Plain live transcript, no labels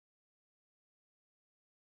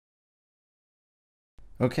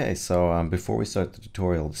Okay, so before we start the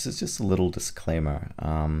tutorial, this is just a little disclaimer.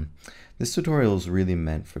 This tutorial is really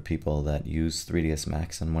meant for people that use 3ds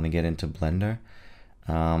Max and want to get into Blender.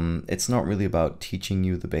 It's not really about teaching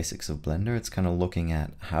you the basics of Blender, it's kind of looking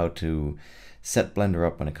at how to set Blender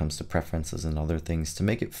up when it comes to preferences and other things to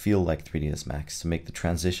make it feel like 3ds Max, to make the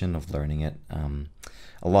transition of learning it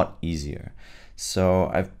a lot easier.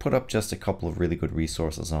 So I've put up just a couple of really good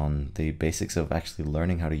resources on the basics of actually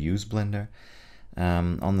learning how to use Blender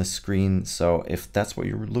on the screen. So if that's what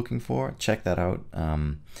you're looking for, check that out.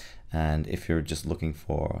 And if you're just looking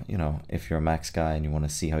for, if you're a Max guy and you want to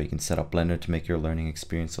see how you can set up Blender to make your learning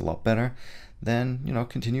experience a lot better, then,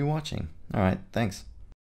 continue watching. All right, thanks.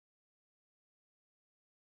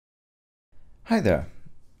 Hi there,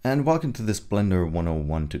 and welcome to this Blender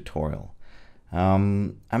 101 tutorial.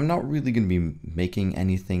 I'm not really going to be making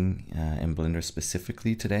anything in Blender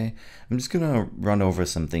specifically today. I'm just going to run over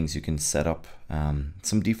some things you can set up,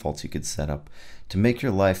 some defaults you could set up to make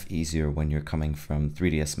your life easier when you're coming from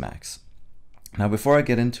 3ds Max. Now, before I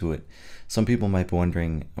get into it, some people might be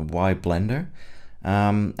wondering why Blender?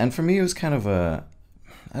 And for me, it was kind of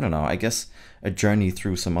I don't know, I guess a journey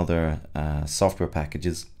through some other software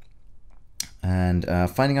packages and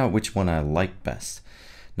finding out which one I like best.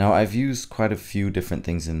 Now, I've used quite a few different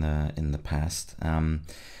things in the past.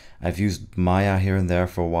 I've used Maya here and there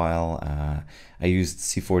for a while. I used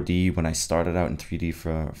C4D when I started out in 3D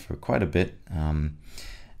for quite a bit.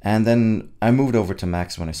 And then I moved over to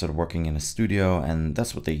Max when I started working in a studio, and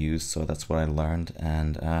that's what they used, so that's what I learned.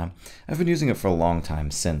 And I've been using it for a long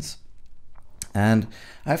time since. And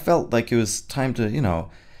I felt like it was time to,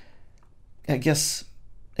 I guess,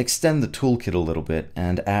 extend the toolkit a little bit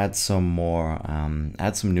and add some more,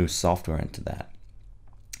 add some new software into that.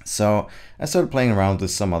 So I started playing around with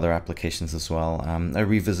some other applications as well. I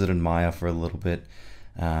revisited Maya for a little bit.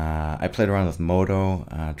 I played around with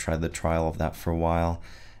Modo, tried the trial of that for a while.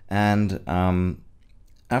 And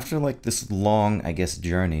after like this long, I guess,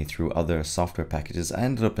 journey through other software packages, I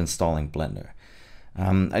ended up installing Blender.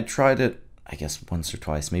 I tried it, I guess, once or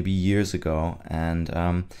twice, maybe years ago. And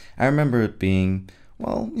I remember it being,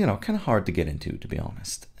 well, kind of hard to get into, to be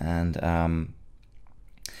honest. And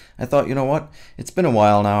I thought, you know what, it's been a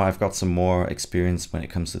while now. I've got some more experience when it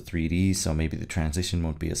comes to 3D, so maybe the transition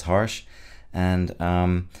won't be as harsh. And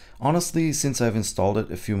honestly, since I've installed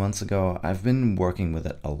it a few months ago, I've been working with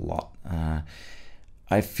it a lot.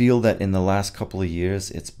 I feel that in the last couple of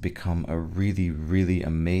years, it's become a really, really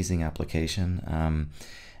amazing application.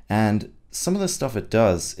 And some of the stuff it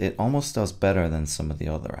does, it almost does better than some of the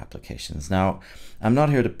other applications. Now, I'm not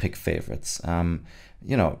here to pick favorites.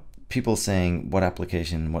 People saying what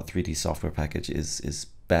application, what 3D software package is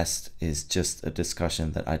best is just a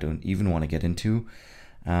discussion that I don't even want to get into,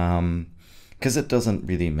 because it doesn't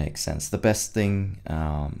really make sense. The best thing,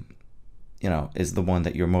 is the one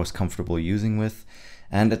that you're most comfortable using with.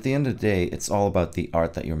 And at the end of the day, it's all about the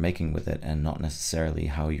art that you're making with it and not necessarily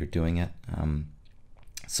how you're doing it.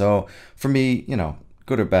 So for me,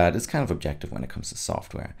 good or bad, it's kind of objective when it comes to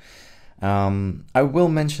software. I will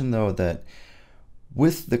mention though that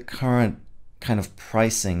with the current kind of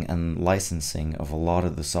pricing and licensing of a lot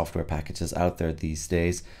of the software packages out there these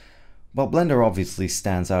days, well, Blender obviously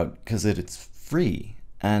stands out because it's free.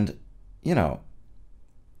 And,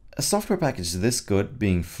 a software package this good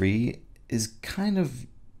being free is kind of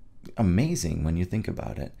amazing when you think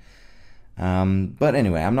about it. But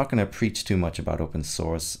anyway, I'm not going to preach too much about open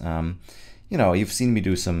source. You've seen me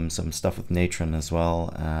do some stuff with Natron as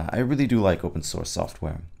well. I really do like open source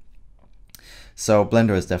software. So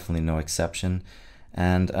Blender is definitely no exception.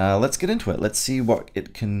 And let's get into it. Let's see what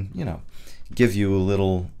it can, give you a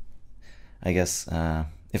little, I guess,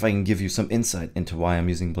 if I can give you some insight into why I'm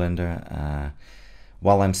using Blender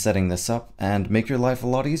while I'm setting this up, and make your life a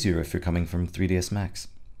lot easier if you're coming from 3ds Max.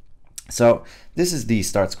 So this is the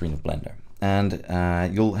start screen of Blender, and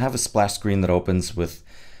you'll have a splash screen that opens with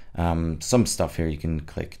some stuff here. You can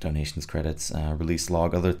click donations, credits, release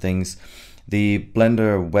log, other things. The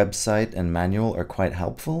Blender website and manual are quite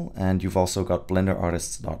helpful, and you've also got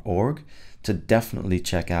blenderartists.org to definitely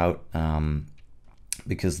check out,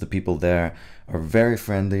 because the people there are very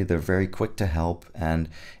friendly, they're very quick to help, and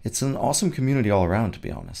it's an awesome community all around, to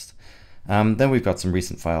be honest. Then we've got some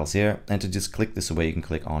recent files here, and to just click this away, you can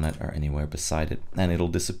click on it or anywhere beside it, and it'll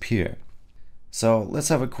disappear. So let's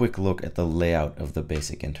have a quick look at the layout of the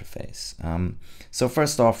basic interface. So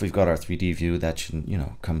first off, we've got our 3D view. That shouldn't,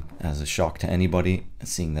 come as a shock to anybody,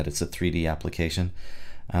 seeing that it's a 3D application.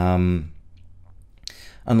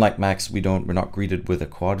 Unlike Max, we're not greeted with a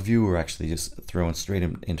quad view. We're actually just thrown straight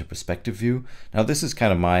into perspective view. Now this is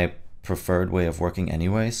kind of my preferred way of working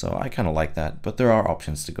anyway, so I kind of like that. But there are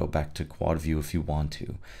options to go back to quad view if you want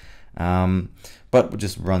to. But we'll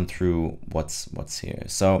just run through what's here.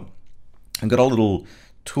 So I've got a little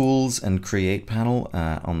tools and create panel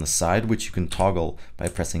on the side, which you can toggle by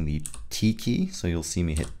pressing the T key. So you'll see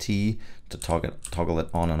me hit T to toggle it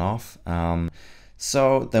on and off.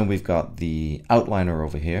 So then we've got the outliner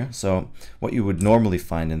over here. So what you would normally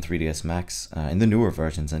find in 3ds Max, in the newer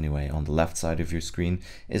versions anyway, on the left side of your screen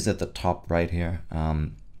is at the top right here.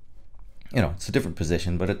 You know, it's a different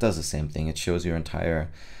position, but it does the same thing. It shows your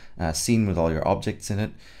entire scene with all your objects in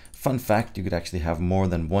it. Fun fact, you could actually have more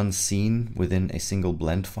than one scene within a single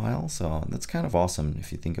blend file. So that's kind of awesome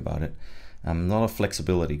if you think about it. A lot of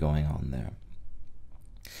flexibility going on there.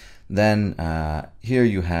 Then here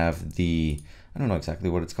you have the, I don't know exactly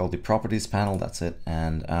what it's called, the properties panel, that's it.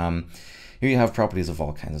 And here you have properties of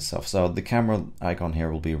all kinds of stuff. So the camera icon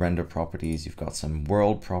here will be render properties. You've got some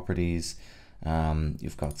world properties.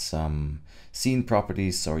 You've got some scene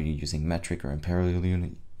properties. So are you using metric or imperial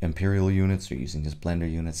units, or using just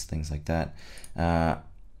Blender units, things like that.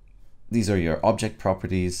 These are your object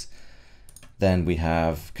properties. Then we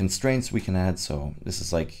have constraints we can add. So this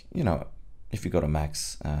is like, you know, if you go to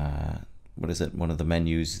Max, what is it? One of the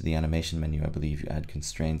menus, the animation menu, I believe, you add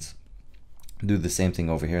constraints. Do the same thing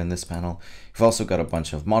over here in this panel. You've also got a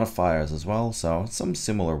bunch of modifiers as well. So some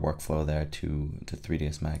similar workflow there to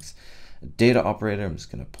 3ds Max. Data operator, I'm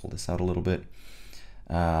just going to pull this out a little bit.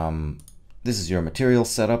 This is your material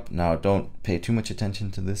setup. Now don't pay too much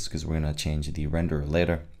attention to this because we're going to change the renderer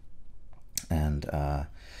later. And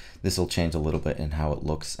this will change a little bit in how it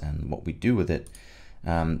looks and what we do with it.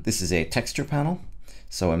 This is a texture panel.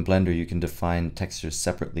 So in Blender you can define textures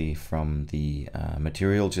separately from the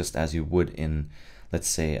material, just as you would in, let's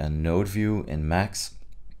say, a node view in Max,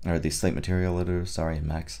 or the slate material editor, sorry, in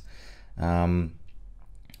Max.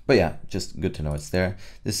 But yeah, just good to know it's there.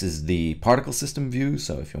 This is the particle system view.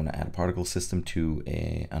 So if you want to add a particle system to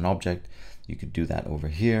an object, you could do that over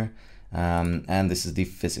here. And this is the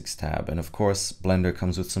physics tab. And of course, Blender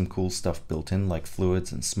comes with some cool stuff built in, like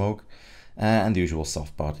fluids and smoke, and the usual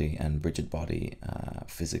soft body and rigid body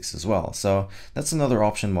physics as well. So that's another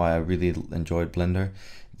option why I really enjoyed Blender.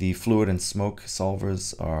 The fluid and smoke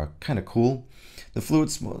solvers are kind of cool. The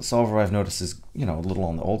fluid solver, I've noticed, is, you know, a little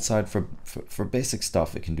on the old side. For basic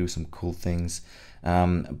stuff, it can do some cool things.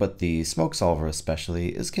 But the smoke solver especially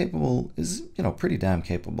is capable, you know, pretty damn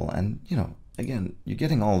capable. And, you know, again, you're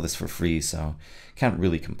getting all of this for free, so can't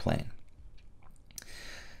really complain.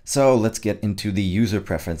 So let's get into the user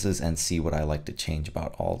preferences and see what I like to change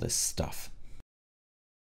about all this stuff.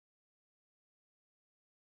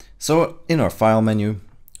 So in our file menu,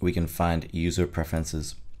 we can find user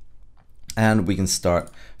preferences, and we can start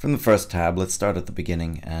from the first tab. Let's start at the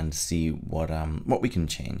beginning and see what we can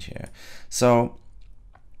change here. So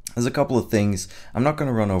there's a couple of things. I'm not going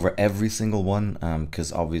to run over every single one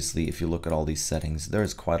because obviously if you look at all these settings,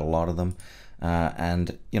 there's quite a lot of them,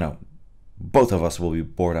 and you know, both of us will be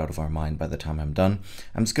bored out of our mind by the time I'm done.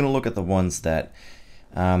 I'm just going to look at the ones that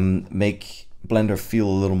make Blender feel a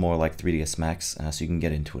little more like 3ds Max, so you can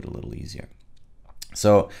get into it a little easier.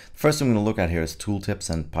 So first I'm going to look at here is tooltips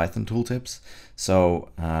and Python tooltips. So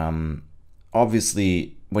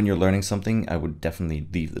obviously when you're learning something, I would definitely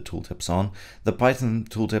leave the tooltips on. The Python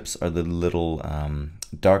tooltips are the little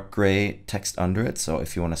dark gray text under it. So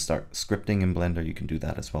if you want to start scripting in Blender, you can do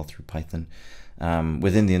that as well through Python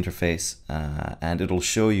within the interface, and it'll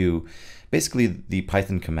show you basically the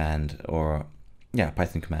Python command, or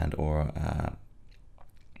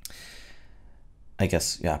I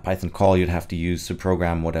guess, yeah, Python call you'd have to use to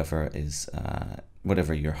program whatever is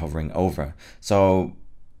whatever you're hovering over. So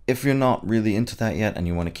if you're not really into that yet and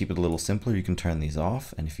you want to keep it a little simpler, you can turn these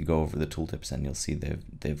off. And if you go over the tooltips, and you'll see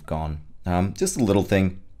they've gone. Just a little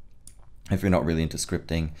thing. If you're not really into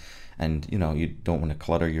scripting and you know you don't want to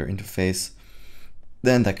clutter your interface,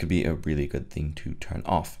 then that could be a really good thing to turn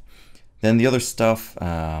off. Then the other stuff,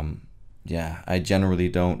 yeah, I generally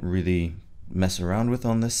don't really mess around with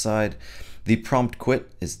on this side. The prompt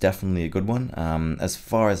quit is definitely a good one. As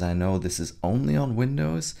far as I know, this is only on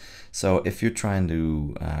Windows. So if you're trying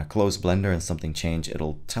to close Blender and something change,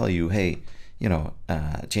 it'll tell you, hey, you know,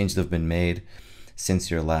 changes have been made since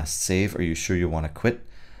your last save. Are you sure you want to quit?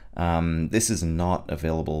 This is not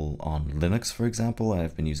available on Linux, for example.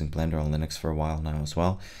 I've been using Blender on Linux for a while now as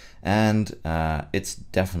well. And it's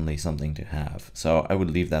definitely something to have. So I would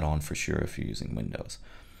leave that on for sure if you're using Windows.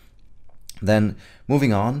 Then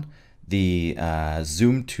moving on, the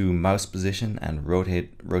zoom to mouse position and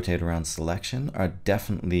rotate around selection are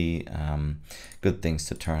definitely good things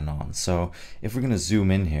to turn on. So if we're going to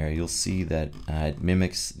zoom in here, you'll see that it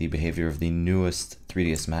mimics the behavior of the newest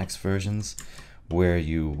 3ds Max versions, where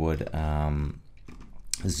you would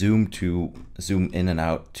zoom in and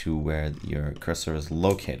out to where your cursor is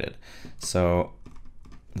located. So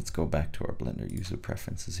let's go back to our Blender user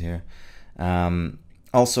preferences here.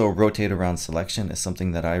 Also, rotate around selection is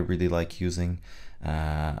something that I really like using.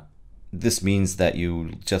 This means that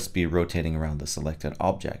you just be rotating around the selected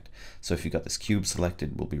object. So if you've got this cube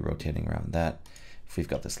selected, we'll be rotating around that. If we've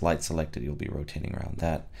got this light selected, you'll be rotating around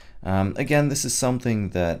that. Again, this is something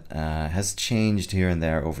that has changed here and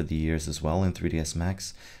there over the years as well in 3ds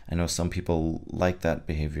Max. I know some people like that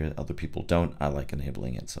behavior, other people don't. I like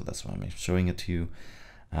enabling it, so that's why I'm showing it to you.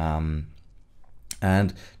 And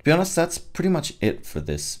to be honest, that's pretty much it for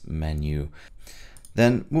this menu.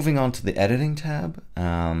 Then moving on to the editing tab.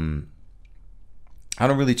 I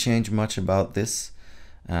don't really change much about this.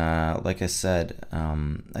 Like I said,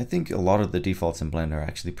 I think a lot of the defaults in Blender are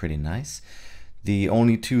actually pretty nice. The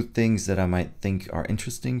only two things that I might think are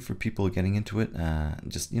interesting for people getting into it,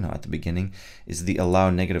 just at the beginning, is the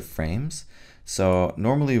allow negative frames. So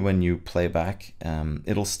normally when you play back,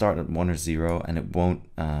 it'll start at 1 or 0, and it won't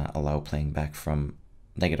allow playing back from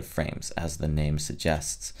negative frames, as the name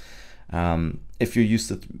suggests. If you're used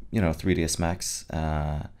to 3ds Max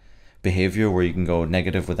behavior where you can go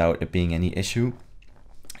negative without it being any issue,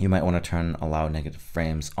 you might want to turn allow negative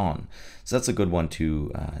frames on. So that's a good one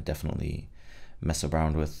to definitely mess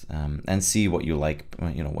around with and see what you like,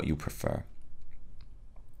 what you prefer.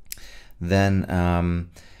 Then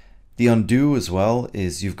the undo as well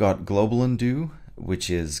is you've got global undo, which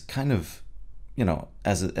is kind of,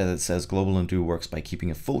 as it says, global undo works by keeping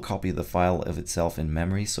a full copy of the file of itself in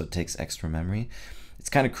memory, so it takes extra memory. It's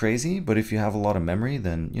kind of crazy, but if you have a lot of memory,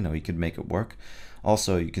 then you could make it work.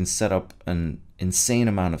 Also, you can set up an insane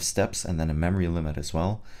amount of steps and then a memory limit as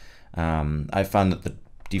well. I found that the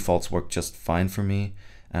defaults work just fine for me.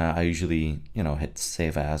 I usually, hit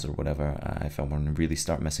save as or whatever if I want to really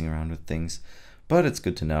start messing around with things, but it's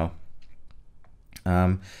good to know.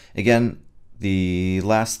 Again, the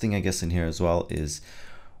last thing I guess in here as well is,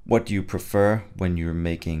 what do you prefer when you're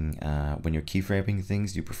making, when you're keyframing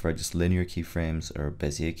things? Do you prefer just linear keyframes or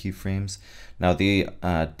Bezier keyframes? Now the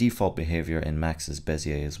default behavior in Max is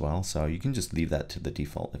Bezier as well, so you can just leave that to the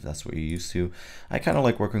default if that's what you're used to. I kind of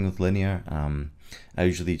like working with linear. I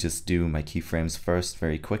usually just do my keyframes first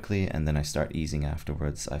very quickly, and then I start easing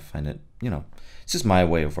afterwards. I find it, it's just my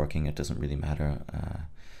way of working. It doesn't really matter.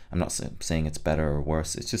 I'm not saying it's better or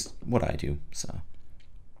worse. It's just what I do. So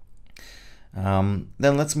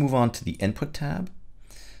then let's move on to the input tab.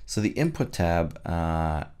 So the input tab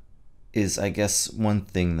is, I guess, one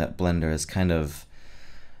thing that Blender is kind of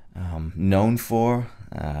known for.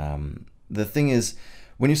 The thing is,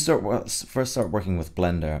 when you first start working with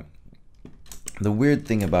Blender, the weird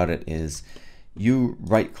thing about it is you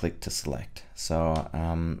right click to select. So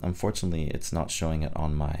unfortunately it's not showing it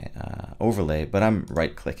on my overlay, but I'm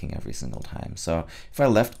right clicking every single time. So if I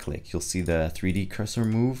left click, you'll see the 3D cursor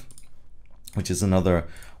move, which is another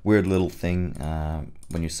weird little thing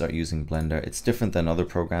when you start using Blender. It's different than other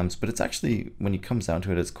programs, but it's actually, when it comes down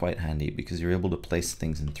to it, it's quite handy because you're able to place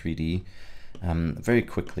things in 3D very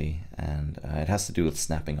quickly, and it has to do with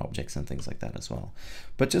snapping objects and things like that as well.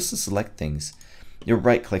 But just to select things, you're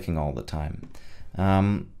right clicking all the time.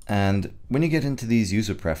 And when you get into these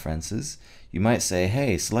user preferences, you might say,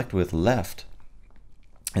 hey, select with left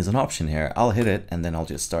is an option here. I'll hit it, and then I'll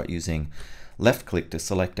just start using left click to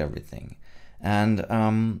select everything. And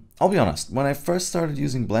I'll be honest, when I first started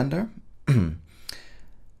using Blender,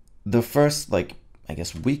 the first, I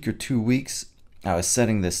guess, week or 2 weeks, I was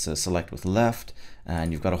setting this to select with left,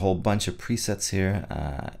 and you've got a whole bunch of presets here,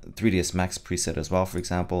 3ds Max preset as well, for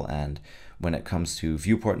example, and when it comes to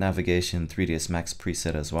viewport navigation, 3ds Max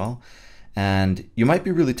preset as well. And you might be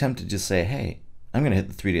really tempted to just say, hey, I'm going to hit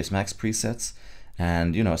the 3ds Max presets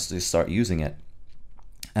and, start using it.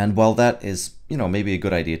 And while that is, maybe a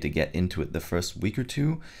good idea to get into it the first week or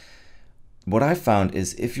two, what I found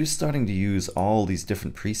is if you're starting to use all these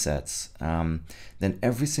different presets, then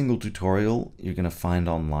every single tutorial you're going to find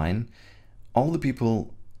online, all the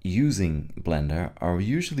people using Blender are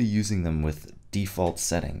usually using them with default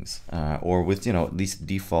settings or with, at least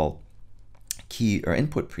default key or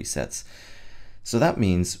input presets. So that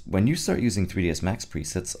means when you start using 3ds Max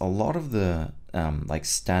presets, a lot of the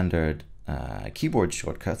standard keyboard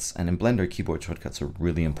shortcuts, and in Blender keyboard shortcuts are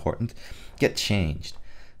really important, get changed.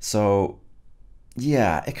 So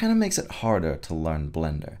Yeah, it kind of makes it harder to learn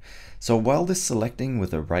Blender. So while this selecting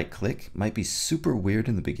with a right click might be super weird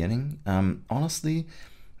in the beginning, honestly,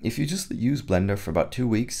 if you just use Blender for about 2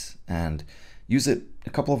 weeks and use it a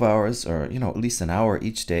couple of hours or at least an hour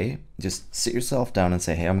each day, just sit yourself down and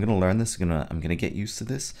say, hey, I'm gonna learn this, I'm gonna get used to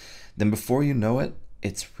this, then before you know it,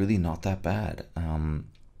 it's really not that bad.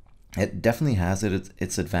 It definitely has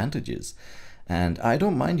its advantages. And I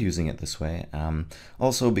don't mind using it this way.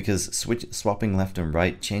 Also because swapping left and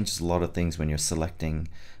right changes a lot of things when you're selecting,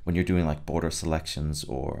 when you're doing like border selections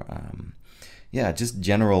or yeah, just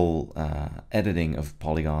general editing of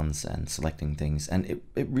polygons and selecting things. And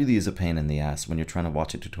it really is a pain in the ass when you're trying to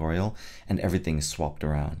watch a tutorial and everything's swapped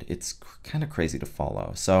around. It's kind of crazy to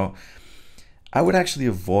follow. So I would actually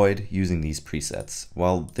avoid using these presets.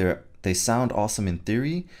 While they sound awesome in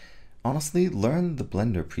theory, honestly, learn the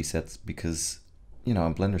Blender presets because,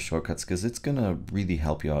 and Blender shortcuts, because it's gonna really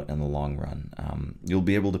help you out in the long run. You'll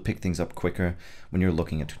be able to pick things up quicker when you're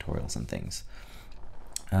looking at tutorials and things.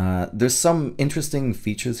 There's some interesting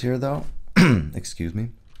features here though, excuse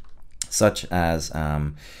me, such as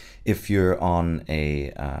if you're on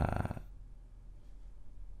a,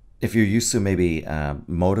 if you're used to maybe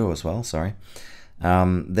Modo as well, sorry,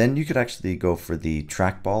 then you could actually go for the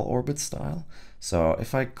trackball orbit style. So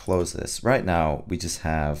if I close this, right now we just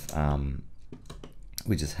have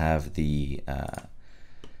the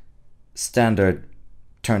standard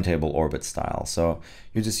turntable orbit style. So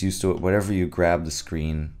you're just used to it. Whatever you grab the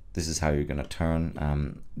screen, this is how you're going to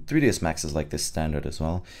turn. 3ds Max is like this standard as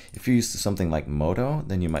well. If you're used to something like Modo,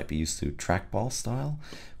 then you might be used to trackball style,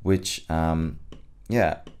 which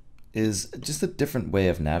yeah, is just a different way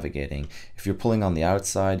of navigating. If you're pulling on the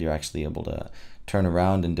outside, you're actually able to turn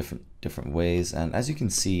around in different ways. And as you can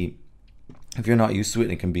see, if you're not used to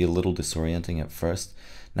it, it can be a little disorienting at first.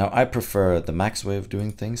 Now I prefer the Max way of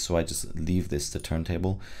doing things, so I just leave this to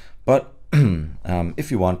turntable. But if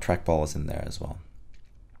you want, trackball is in there as well.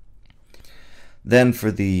 Then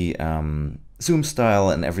for the zoom style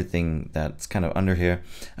and everything that's kind of under here,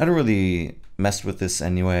 I don't really mess with this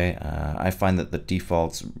anyway. I find that the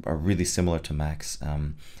defaults are really similar to Max,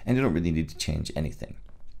 and you don't really need to change anything.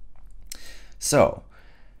 So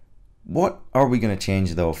what are we going to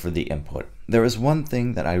change though for the input? There is one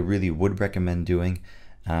thing that I really would recommend doing,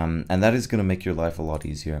 and that is going to make your life a lot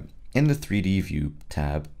easier. In the 3D View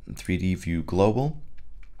tab, 3D View Global,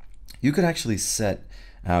 you could actually set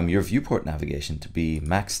your viewport navigation to be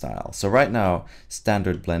Max style. So right now,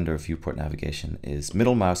 standard Blender viewport navigation is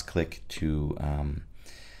middle mouse click to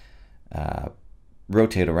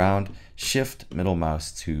rotate around, shift middle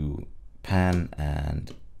mouse to pan,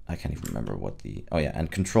 and I can't even remember what the, oh yeah,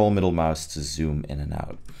 and control middle mouse to zoom in and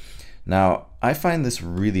out. Now, I find this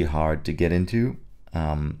really hard to get into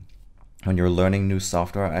when you're learning new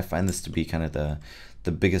software. I find this to be kind of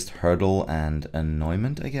the biggest hurdle and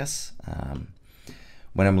annoyment, I guess,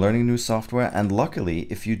 when I'm learning new software. And luckily,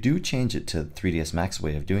 if you do change it to 3ds Max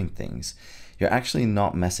way of doing things, you're actually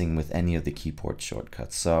not messing with any of the keyboard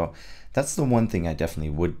shortcuts. So that's the one thing I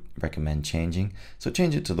definitely would recommend changing. So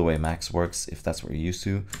change it to the way Max works if that's what you're used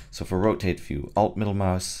to. So for rotate view, alt middle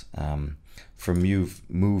mouse, for move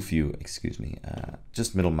view, excuse me,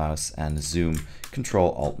 just middle mouse, and zoom,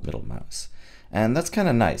 control alt middle mouse. And that's kind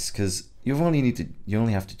of nice because you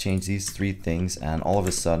only have to change these 3 things, and all of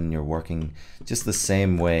a sudden you're working just the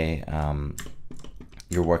same way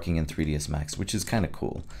you're working in 3ds Max, which is kind of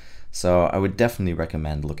cool. So I would definitely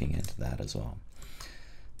recommend looking into that as well.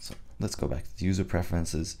 So let's go back to the user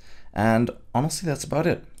preferences, and honestly that's about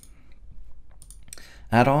it.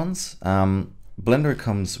 Add-ons. Blender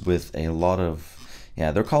comes with a lot of,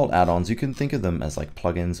 yeah, they're called add-ons. You can think of them as like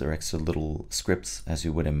plugins or extra little scripts as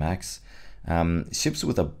you would in Max. Ships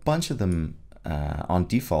with a bunch of them on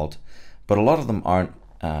default, but a lot of them aren't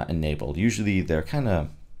enabled. Usually they're kind of,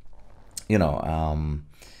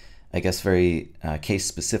 I guess very case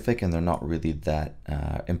specific, and they're not really that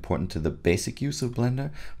important to the basic use of Blender,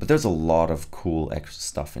 but there's a lot of cool extra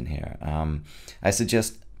stuff in here. I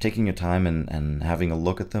suggest taking your time and having a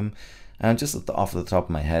look at them. Just off the top of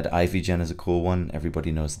my head, IVGen is a cool one.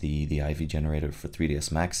 Everybody knows the IV generator for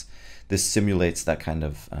 3ds Max. This simulates that kind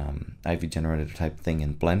of IV generator type thing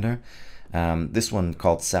in Blender. This one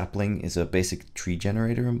called Sapling is a basic tree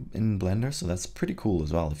generator in Blender, so that's pretty cool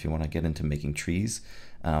as well if you want to get into making trees.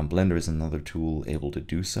 Blender is another tool able to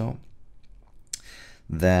do so.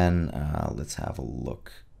 Then let's have a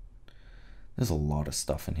look. There's a lot of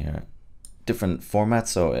stuff in here. Different formats,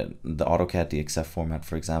 so the AutoCAD DXF format,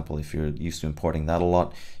 for example, if you're used to importing that a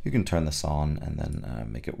lot, you can turn this on and then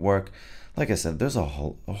make it work. Like I said, there's a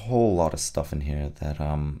whole lot of stuff in here that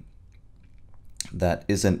that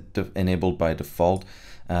isn't enabled by default.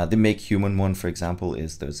 The Make Human one, for example,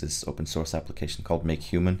 there's this open source application called Make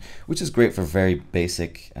Human, which is great for very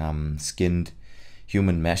basic skinned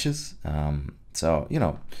human meshes. So, you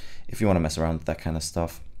know, if you want to mess around with that kind of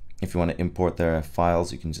stuff, if you want to import their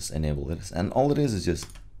files, you can just enable this. And all it is just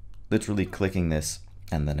literally clicking this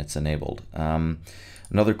and then it's enabled.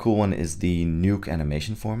 Another cool one is the Nuke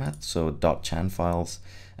animation format. So .chan files,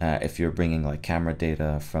 if you're bringing like camera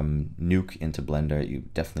data from Nuke into Blender, you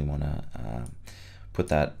definitely want to put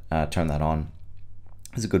that, turn that on.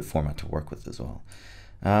 It's a good format to work with as well.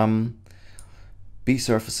 B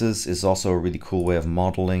surfaces is also a really cool way of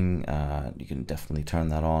modeling. You can definitely turn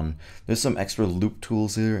that on. There's some extra loop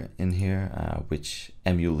tools in here, which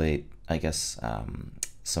emulate, I guess,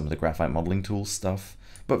 some of the graphite modeling tools stuff,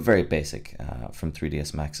 but very basic from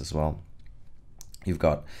 3ds Max as well. You've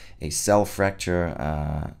got a cell fracture,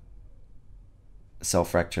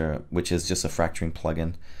 which is just a fracturing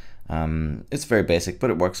plugin. It's very basic,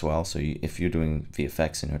 but it works well. So if you're doing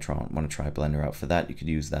VFX and you want to try Blender out for that, you could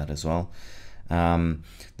use that as well.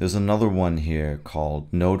 There's another one here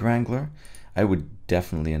called Node Wrangler. I would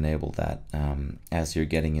definitely enable that as you're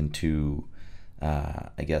getting into,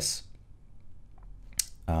 I guess,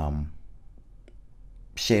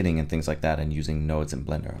 shading and things like that, and using nodes in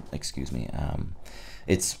Blender. Excuse me.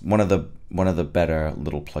 It's one of the better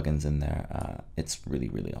little plugins in there. It's really,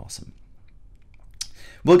 really awesome.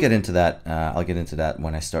 We'll get into that. I'll get into that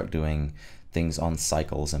when I start doing things on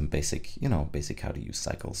cycles and basic how to use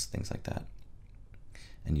cycles, things like that,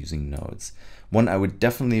 and using nodes. One I would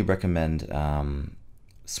definitely recommend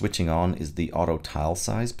switching on is the Auto Tile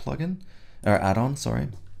Size plugin, or add-on, sorry.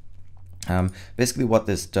 Basically what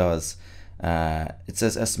this does, it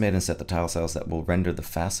says estimate and set the tile size that will render the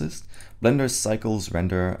fastest. Blender's cycles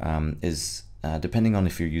render is, depending on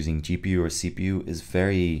if you're using GPU or CPU, is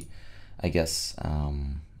very, I guess,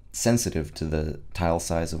 sensitive to the tile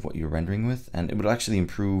size of what you're rendering with, and it would actually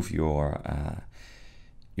improve your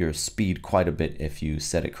speed quite a bit if you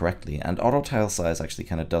set it correctly. And auto tile size actually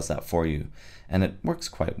kind of does that for you, and it works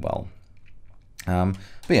quite well. But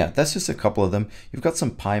yeah, that's just a couple of them. You've got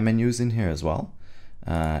some pie menus in here as well.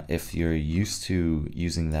 If you're used to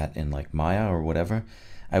using that in like Maya or whatever,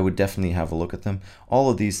 I would definitely have a look at them. All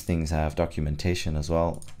of these things have documentation as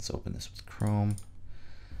well. Let's open this with Chrome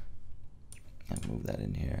and move that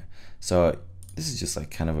in here. So this is just like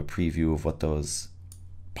kind of a preview of what those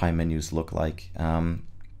pie menus look like.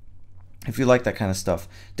 If you like that kind of stuff,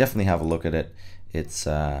 definitely have a look at it. It's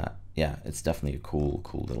yeah, it's definitely a cool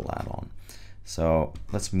little add-on. So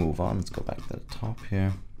let's move on. Let's go back to the top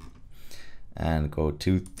here and go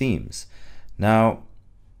to themes. Now,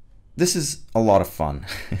 this is a lot of fun.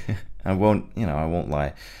 I won't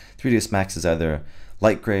lie. 3ds Max is either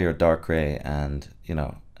light gray or dark gray, and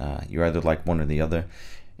you're either like one or the other.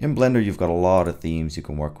 In Blender, you've got a lot of themes you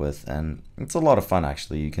can work with, and it's a lot of fun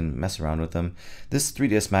actually. You can mess around with them. This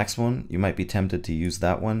 3ds Max one, you might be tempted to use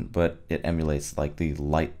that one, but it emulates like the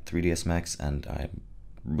light 3ds Max, and I'm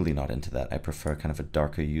really not into that. I prefer kind of a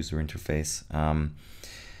darker user interface.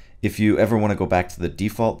 If you ever want to go back to the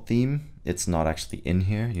default theme, it's not actually in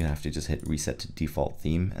here. You have to just hit reset to default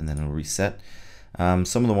theme, and then it'll reset.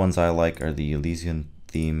 Some of the ones I like are the Elysian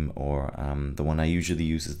theme, or the one I usually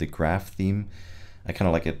use is the graph theme. I kind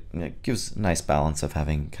of like it. It gives a nice balance of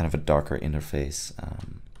having kind of a darker interface.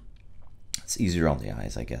 It's easier on the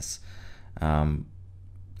eyes, I guess. And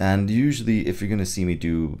usually, if you're going to see me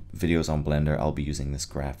do videos on Blender, I'll be using this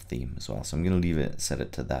graph theme as well. So I'm going to set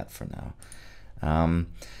it to that for now.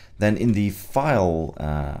 Then in the file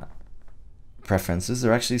preferences,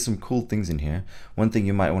 there are actually some cool things in here. One thing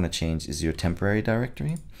you might want to change is your temporary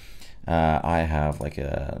directory. I have like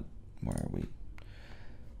a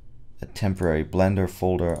temporary Blender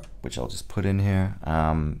folder, which I'll just put in here.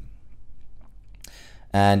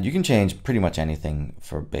 And you can change pretty much anything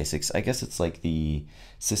for basics. I guess it's like the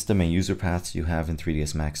system and user paths you have in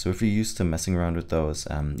 3ds Max. So if you're used to messing around with those,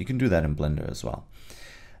 you can do that in Blender as well.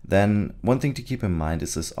 Then one thing to keep in mind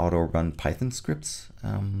is this auto run Python scripts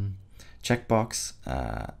checkbox.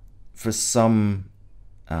 For some,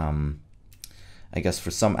 I guess for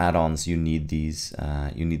some add-ons you need these.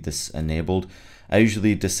 You need this enabled. I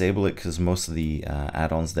usually disable it because most of the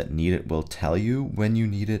add-ons that need it will tell you when you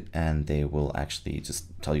need it, and they will actually just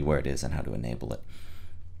tell you where it is and how to enable it.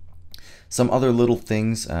 Some other little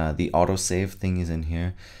things, the autosave thing is in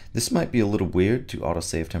here. This might be a little weird to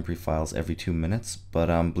autosave temporary files every 2 minutes, but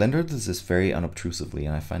Blender does this very unobtrusively,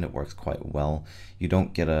 and I find it works quite well. You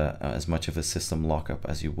don't get as much of a system lockup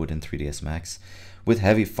as you would in 3ds Max. With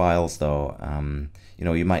heavy files though,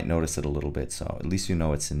 you might notice it a little bit, so at least you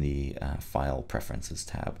know it's in the File Preferences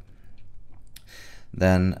tab.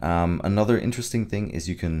 Then another interesting thing is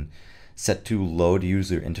you can set to load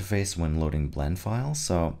user interface when loading blend files.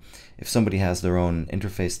 So if somebody has their own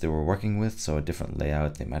interface they were working with, so a different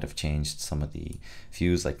layout, they might have changed some of the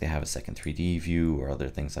views, like they have a second 3D view or other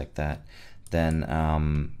things like that, then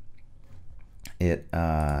it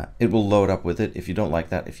will load up with it. If you don't like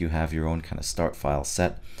that, if you have your own kind of start file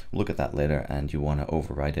set, we'll look at that later, and you want to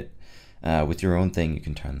override it with your own thing, you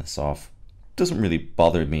can turn this off. Doesn't really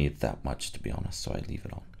bother me that much, to be honest, so I leave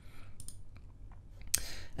it on.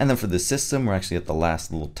 And then for the system, we're actually at the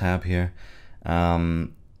last little tab here.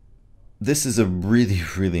 This is a really,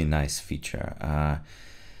 really nice feature.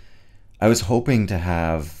 I was hoping to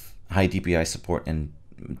have high DPI support in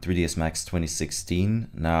 3ds Max 2016.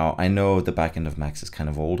 Now, I know the backend of Max is kind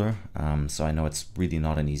of older, so I know it's really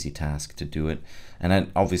not an easy task to do it.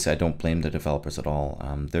 And obviously, I don't blame the developers at all.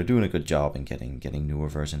 They're doing a good job in getting newer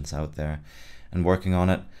versions out there and working on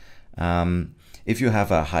it. If you have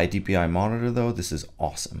a high DPI monitor, though, this is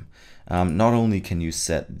awesome. Not only can you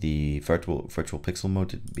set the virtual pixel mode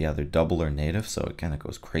to be either double or native, so it kind of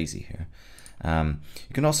goes crazy here.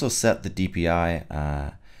 You can also set the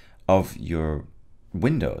DPI of your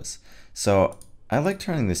windows. So I like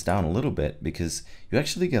turning this down a little bit because you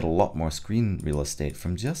actually get a lot more screen real estate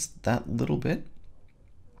from just that little bit.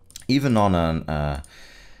 Even on an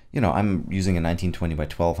I'm using a 1920 by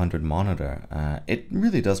 1200 monitor. It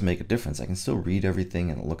really does make a difference. I can still read everything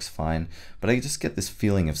and it looks fine, but I just get this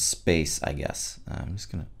feeling of space, I guess. I'm just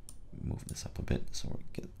gonna move this up a bit so we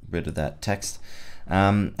get rid of that text.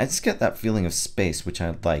 I just get that feeling of space, which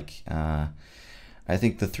I like. I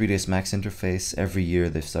think the 3ds Max interface, every year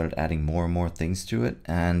they've started adding more and more things to it,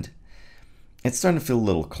 and it's starting to feel a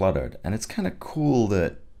little cluttered. And it's kind of cool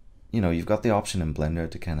that, you've got the option in Blender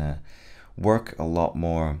to kind of work a lot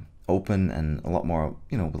more open and a lot more,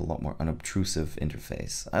 with a lot more unobtrusive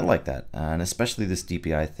interface. I like that, and especially this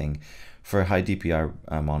DPI thing for high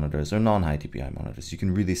DPI monitors or non-high DPI monitors. You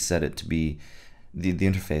can really set it to be the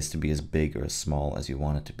interface to be as big or as small as you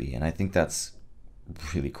want it to be, and I think that's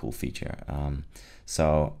a really cool feature.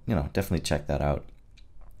 So definitely check that out.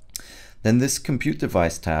 Then this compute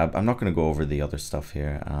device tab, I'm not going to go over the other stuff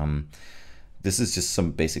here. This is just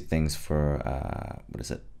some basic things for what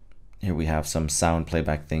is it? Here we have some sound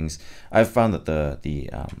playback things. I've found that the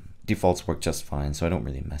defaults work just fine, so I don't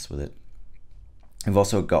really mess with it. I've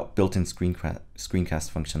also got built-in screencast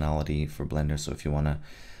functionality for Blender, so if you want to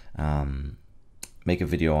make a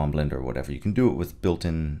video on Blender or whatever, you can do it with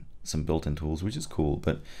some built-in tools, which is cool,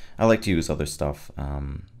 but I like to use other stuff.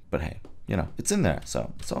 But hey, it's in there,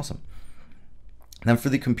 so it's awesome. Then for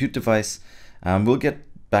the compute device, we'll get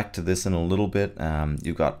back to this in a little bit.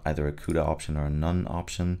 You've got either a CUDA option or a none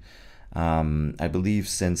option. I believe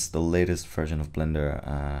since the latest version of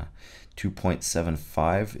Blender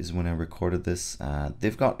 2.75 is when I recorded this,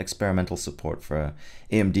 they've got experimental support for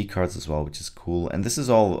AMD cards as well, which is cool. And this is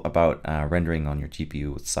all about rendering on your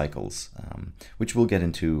GPU with cycles, which we'll get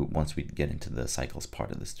into once we get into the cycles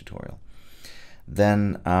part of this tutorial.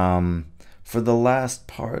 Then for the last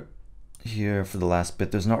part here, for the last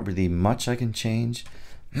bit, there's not really much I can change.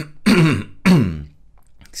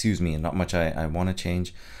 Excuse me, not much I want to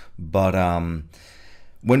change, but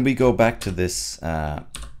when we go back to this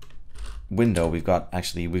window, we've got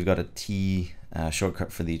a T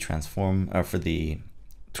shortcut for the transform, or for the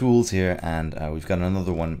tools here, and we've got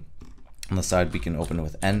another one on the side we can open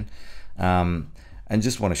with N. And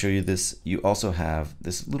just want to show you this. You also have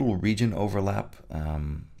this little region overlap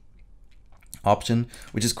option,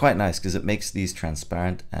 which is quite nice because it makes these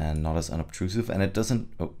transparent and not as unobtrusive, and it doesn't,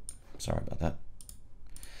 oh, sorry about that,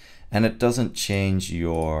 and it doesn't change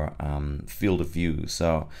your field of view.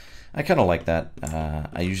 So I kind of like that.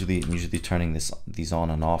 I'm usually turning these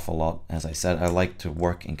on and off a lot. As I said, I like to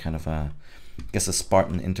work in kind of a, I guess, a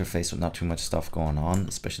Spartan interface with not too much stuff going on,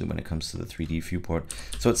 especially when it comes to the 3D viewport.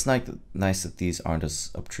 So it's nice that these aren't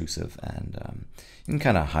as obtrusive, and you can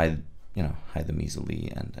kind of hide them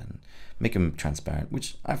easily and make them transparent,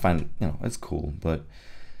 which I find, it's cool, but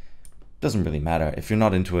doesn't really matter. If you're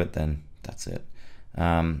not into it, then that's it.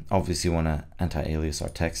 Obviously you want to anti-alias our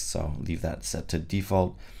text, so leave that set to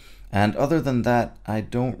default. And other than that, I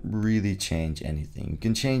don't really change anything. You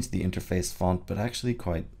can change the interface font, but I actually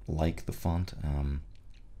quite like the font.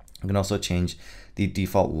 You can also change the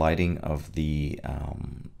default lighting of the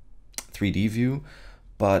 3D view,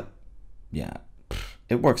 but yeah,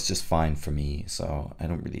 it works just fine for me, so I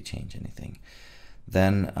don't really change anything.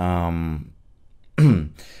 Then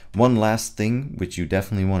one last thing which you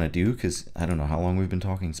definitely want to do, because I don't know how long we've been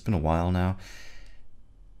talking, it's been a while now.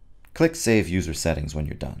 Click Save User Settings when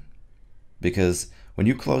you're done, because when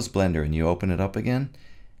you close Blender and you open it up again,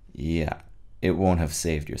 yeah, it won't have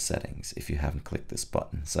saved your settings if you haven't clicked this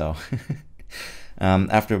button. So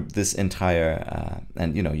after this entire,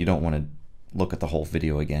 and you don't want to look at the whole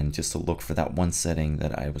video again just to look for that one setting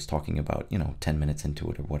that I was talking about, 10 minutes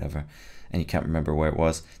into it or whatever, and you can't remember where it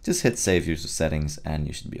was, just hit save user settings and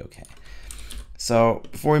you should be okay. So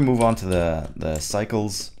before we move on to the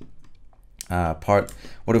cycles part,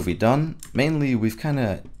 what have we done? Mainly we've kind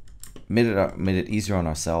of made it easier on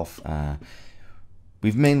ourselves.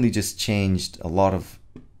 We've mainly just changed a lot of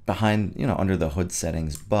behind, under the hood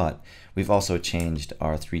settings, but we've also changed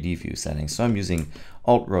our 3D view settings. So I'm using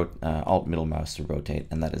Alt middle mouse to rotate,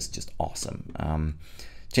 and that is just awesome.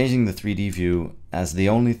 Changing the 3D view as the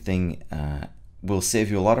only thing will save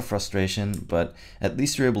you a lot of frustration, but at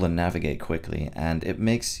least you're able to navigate quickly, and it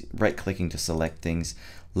makes right-clicking to select things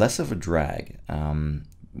less of a drag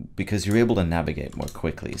because you're able to navigate more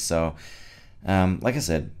quickly. So like I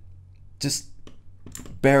said, just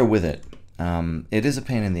bear with it. It is a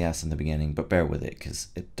pain in the ass in the beginning, but bear with it because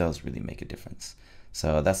it does really make a difference.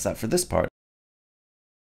 So that's that for this part.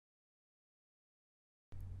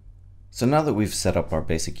 So now that we've set up our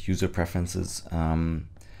basic user preferences,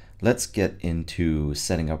 let's get into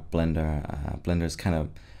setting up Blender. Blender's kind of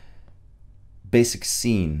basic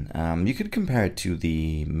scene. You could compare it to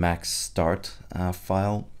the max start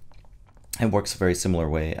file. It works a very similar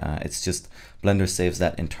way. It's just Blender saves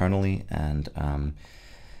that internally, and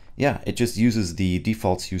yeah, it just uses the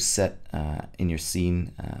defaults you set in your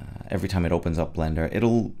scene. Every time it opens up Blender,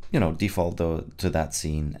 it'll default to that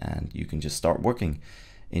scene, and you can just start working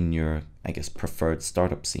in your, I guess, preferred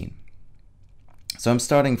startup scene. So I'm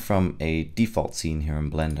starting from a default scene here in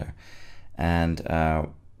Blender, and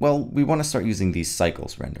well, we want to start using the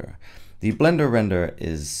cycles renderer. The Blender render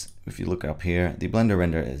is, if you look up here, the Blender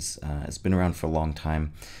render is has been around for a long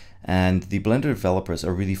time, and the Blender developers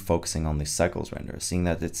are really focusing on the cycles render, seeing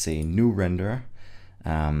that it's a new render,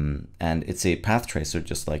 and it's a path tracer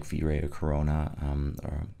just like V-Ray or Corona,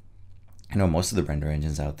 or most of the render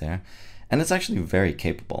engines out there, and it's actually very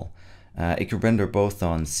capable. It can render both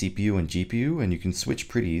on CPU and GPU, and you can switch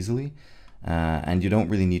pretty easily, and you don't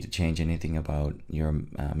really need to change anything about your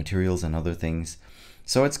materials and other things.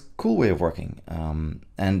 So it's a cool way of working,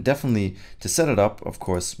 and definitely to set it up, of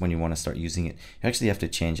course, when you want to start using it, you actually have to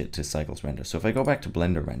change it to cycles render. So if I go back to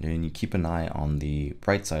Blender render and you keep an eye on the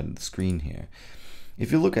right side of the screen here,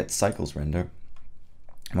 if you look at cycles render,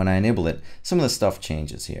 when I enable it, some of the stuff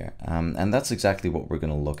changes here, and that's exactly what we're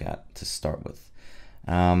going to look at to start with.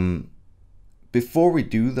 Before we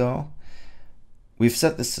do though, we've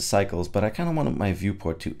set this to cycles, but I kind of want my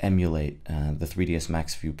viewport to emulate the 3ds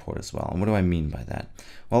Max viewport as well. And what do I mean by that?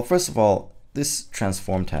 Well, first of all, this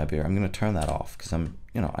transform tab here, I'm going to turn that off because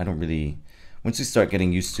I don't really, once you start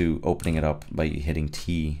getting used to opening it up by hitting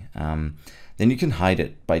T, then you can hide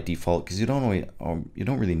it by default because you don't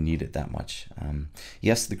really need it that much.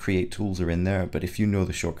 Yes, the create tools are in there, but if you know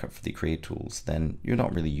the shortcut for the create tools, then you're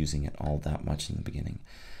not really using it all that much in the beginning.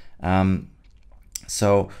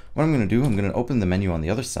 So what I'm going to do, I'm going to open the menu on the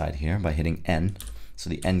other side here by hitting N. So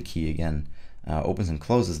the N key again opens and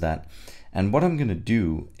closes that. And what I'm going to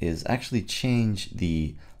do is actually change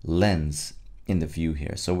the lens in the view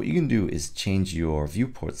here. So what you can do is change your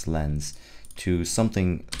viewport's lens to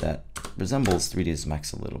something that resembles 3ds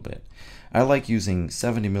Max a little bit. I like using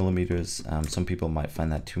 70 millimeters. Some people might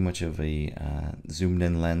find that too much of a zoomed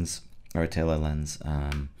in lens or a tailor lens.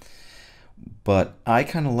 But I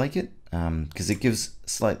kind of like it because it gives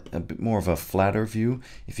a bit more of a flatter view.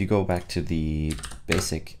 If you go back to the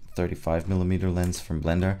basic 35 millimeter lens from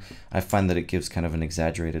Blender, I find that it gives kind of an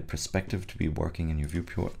exaggerated perspective to be working in your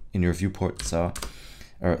viewport, so,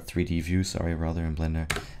 or 3D view, sorry, rather, in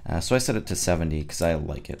Blender. So I set it to 70 because I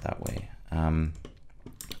like it that way.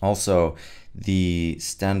 Also, the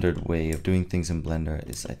standard way of doing things in Blender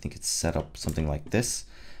is, I think it's set up something like this.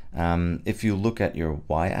 If you look at your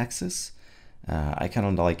y-axis, I kind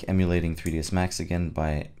of like emulating 3ds Max again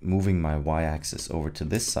by moving my y-axis over to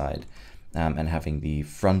this side and having the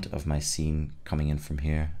front of my scene coming in from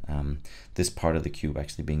here. This part of the cube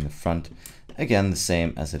actually being the front. Again, the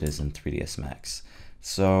same as it is in 3ds Max.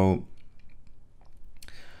 So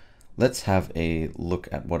let's have a look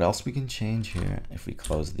at what else we can change here. If we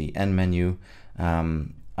close the N menu,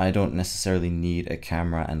 I don't necessarily need a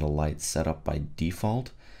camera and a light set up by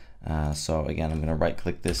default. So again, I'm going to right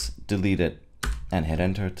click this, delete it, and hit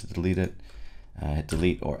enter to delete it. Hit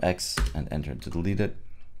delete or X and enter to delete it.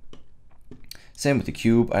 Same with the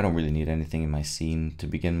cube. I don't really need anything in my scene to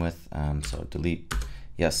begin with. So delete,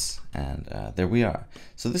 yes, and there we are.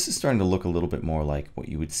 So this is starting to look a little bit more like what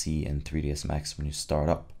you would see in 3ds Max when you start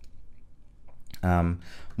up.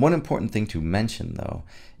 One important thing to mention though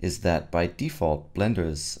is that by default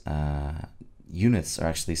Blender's units are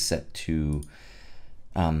actually set to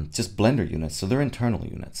just Blender units, so they're internal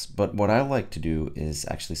units. But what I like to do is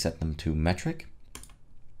actually set them to metric,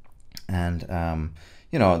 and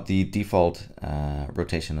you know, the default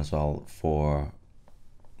rotation as well for,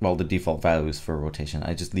 well, the default values for rotation,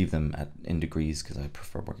 I just leave them in degrees because I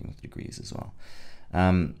prefer working with degrees as well.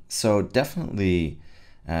 So definitely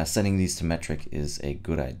setting these to metric is a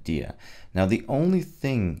good idea. Now the only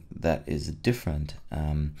thing that is different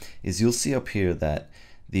is you'll see up here that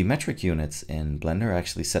the metric units in Blender are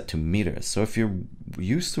actually set to meters. So if you're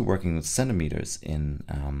used to working with centimeters in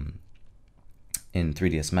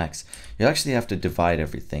 3ds Max, you actually have to divide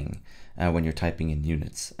everything when you're typing in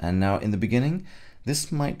units. And now in the beginning, this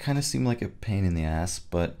might kind of seem like a pain in the ass,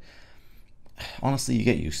 but honestly, you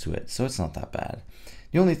get used to it, so it's not that bad.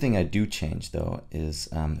 The only thing I do change though is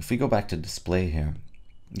if we go back to display here,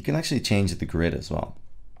 you can actually change the grid as well.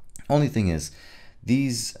 Only thing is,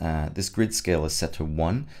 these this grid scale is set to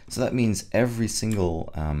 1, so that means every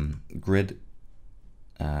single grid,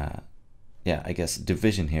 yeah, I guess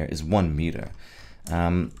division here is 1 meter.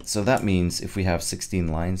 So that means if we have 16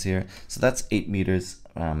 lines here, so that's 8 meters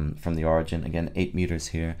from the origin, again 8 meters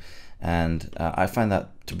here, and I find that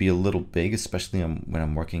to be a little big, especially when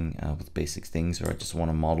I'm working with basic things, or I just want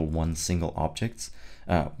to model one single object,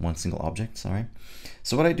 sorry.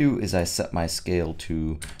 So what I do is I set my scale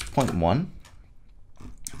to 0.1,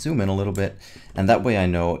 zoom in a little bit, and that way I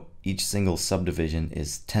know each single subdivision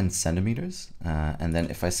is 10 centimeters, and then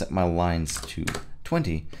if I set my lines to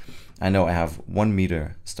 20, I know I have 1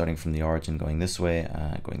 meter starting from the origin going this way,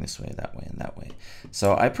 that way, and that way.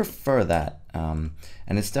 So I prefer that, and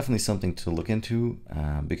it's definitely something to look into,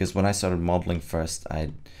 because when I started modeling first,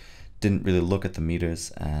 I didn't really look at the meters,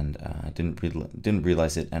 and I didn't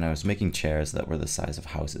realize it, and I was making chairs that were the size of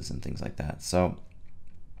houses and things like that. So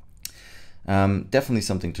definitely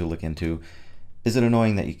something to look into. Is it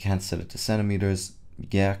annoying that you can't set it to centimeters?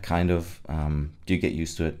 Yeah, kind of. Do you get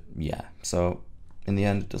used to it? Yeah. So in the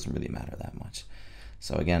end, it doesn't really matter that much.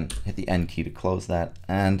 So again, hit the N key to close that.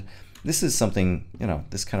 And this is something, you know,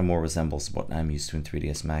 this kind of more resembles what I'm used to in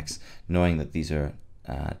 3ds Max, knowing that these are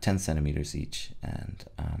 10 centimeters each. And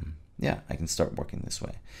yeah, I can start working this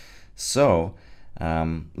way. So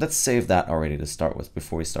let's save that already to start with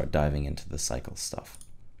before we start diving into the cycle stuff.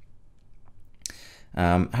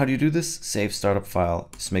 How do you do this? Save startup file.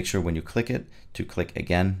 Just make sure when you click it to click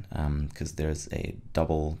again, because there's a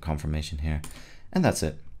double confirmation here. And that's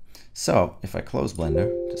it. So if I close Blender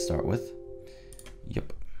to start with,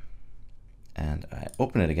 yep, and I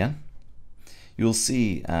open it again, you'll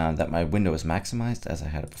see that my window is maximized as I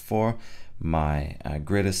had it before. My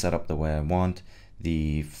grid is set up the way I want.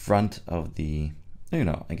 The front of the, you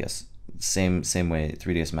know, I guess same way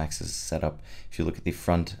 3ds Max is set up. If you look at the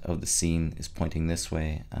front of the scene is pointing this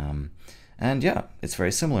way, and yeah, it's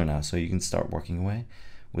very similar now, so you can start working away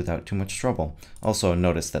without too much trouble. Also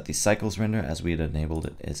notice that the cycles render, as we had enabled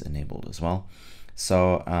it, is enabled as well.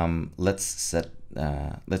 So let's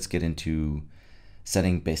get into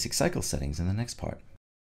setting basic cycle settings in the next part.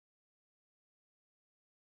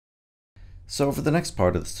 So for the next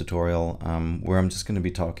part of this tutorial, where I'm just going to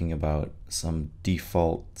be talking about some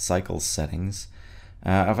default cycle settings,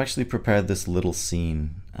 I've actually prepared this little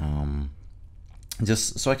scene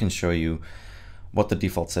just so I can show you what the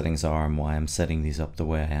default settings are and why I'm setting these up the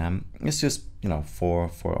way I am. It's just, you know,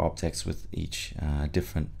 four objects with each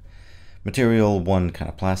different material, one kind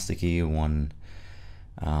of plasticky, one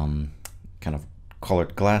kind of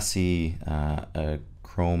colored glassy, a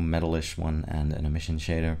chrome metalish one, and an emission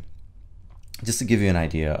shader. Just to give you an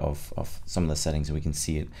idea of some of the settings, and we can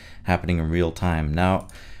see it happening in real time. Now,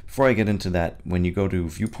 before I get into that, when you go to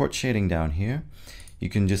viewport shading down here, you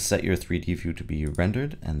can just set your 3D view to be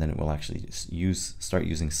rendered, and then it will actually just start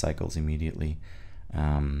using cycles immediately.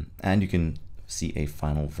 And you can see a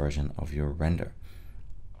final version of your render.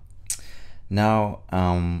 Now,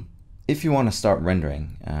 if you want to start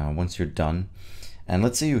rendering, once you're done, and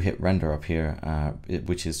let's say you hit render up here,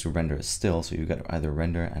 which is to render a still, so you've got either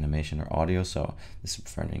render, animation, or audio. So this is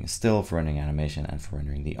for rendering a still, for rendering animation, and for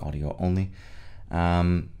rendering the audio only.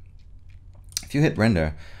 If you hit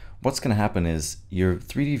render, what's going to happen is your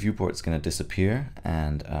 3D viewport is going to disappear,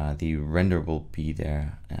 and the render will be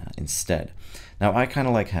there instead. Now I kind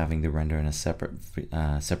of like having the render in a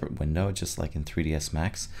separate window, just like in 3ds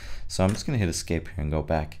Max. So I'm just going to hit escape here and go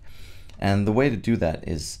back. And the way to do that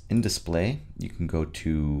is in display, you can go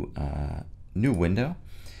to new window,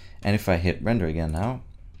 and if I hit render again now,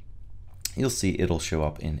 you'll see it'll show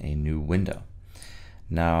up in a new window.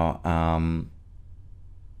 Now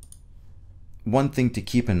one thing to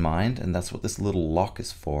keep in mind, and that's what this little lock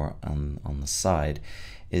is for on the side,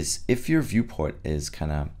 is if your viewport is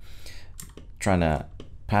kind of trying to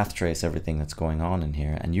path trace everything that's going on in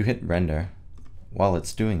here and you hit render while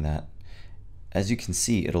it's doing that, as you can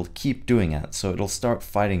see, it'll keep doing it. So it'll start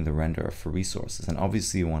fighting the renderer for resources. And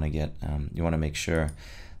obviously you want to get, you want to make sure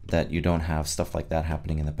that you don't have stuff like that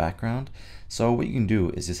happening in the background. So what you can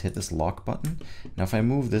do is just hit this lock button. Now if I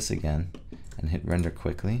move this again and hit render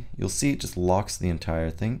quickly, you'll see it just locks the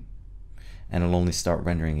entire thing, and it'll only start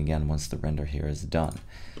rendering again once the render here is done.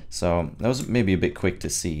 So that was maybe a bit quick to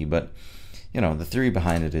see, but you know, the theory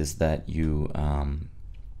behind it is that you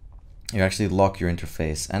actually lock your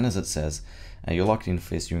interface, and as it says, you lock the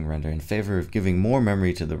interface during render in favor of giving more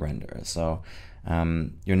memory to the renderer. So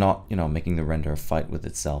you're not, making the renderer fight with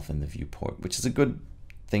itself in the viewport, which is a good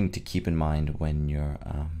thing to keep in mind when you're,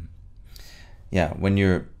 when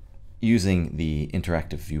you're using the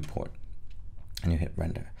interactive viewport and you hit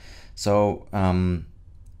render. So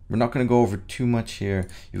we're not going to go over too much here.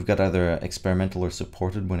 You've got either experimental or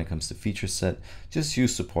supported when it comes to feature set. Just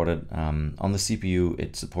use supported. On the CPU,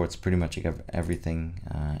 it supports pretty much everything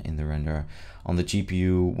in the renderer. On the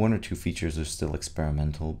GPU, one or two features are still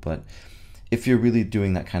experimental, but if you're really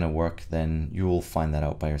doing that kind of work, then you will find that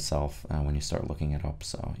out by yourself when you start looking it up,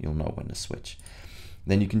 so you'll know when to switch.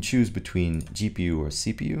 Then you can choose between GPU or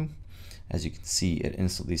CPU. As you can see, it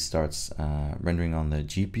instantly starts rendering on the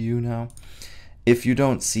GPU now. If you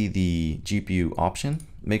don't see the GPU option,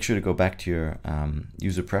 make sure to go back to your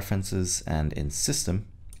user preferences, and in system,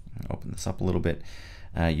 I'll open this up a little bit,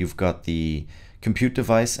 you've got the compute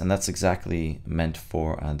device, and that's exactly meant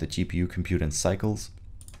for the GPU compute and cycles.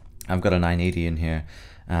 I've got a 980 in here.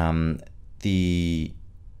 The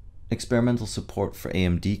experimental support for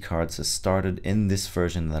AMD cards has started in this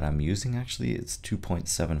version that I'm using. Actually, it's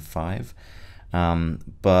 2.75.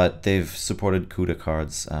 But they've supported CUDA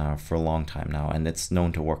cards for a long time now, and it's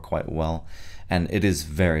known to work quite well. And it is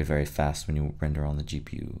very, very fast when you render on the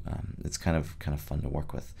GPU. It's kind of fun to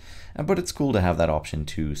work with. But it's cool to have that option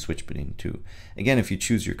to switch between two. Again, if you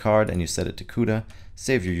choose your card and you set it to CUDA,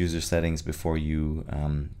 save your user settings before you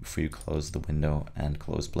close the window and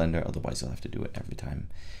close Blender. Otherwise, you'll have to do it every time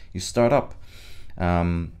you start up. So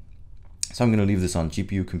I'm going to leave this on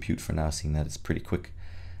GPU compute for now, seeing that it's pretty quick.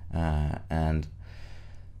 And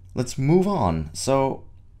let's move on. So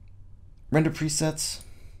render presets,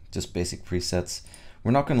 just basic presets.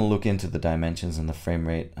 We're not going to look into the dimensions and the frame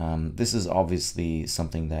rate. This is obviously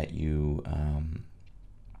something that you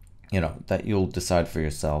that you'll decide for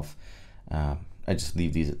yourself. I just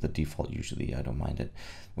leave these at the default usually. I don't mind it.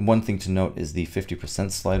 And one thing to note is the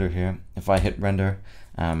 50% slider here. If I hit render,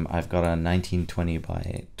 I've got a 1920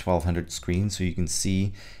 by 1200 screen, so you can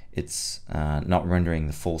see it's not rendering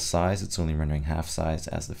the full size, it's only rendering half size,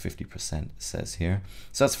 as the 50% says here.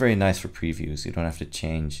 So that's very nice for previews. You don't have to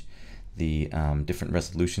change the different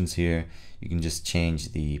resolutions here. You can just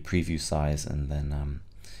change the preview size, and then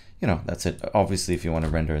that's it. Obviously, if you want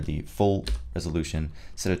to render the full resolution,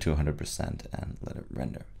 set it to 100% and let it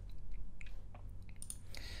render.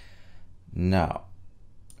 Now,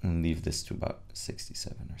 I'll leave this to about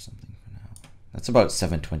 67 or something for now. That's about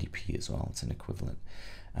 720p as well. It's an equivalent.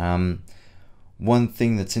 One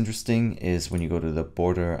thing that's interesting is when you go to the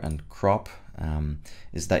border and crop,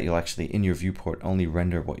 is that you'll actually, in your viewport, only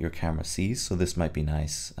render what your camera sees. So this might be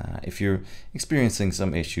nice if you're experiencing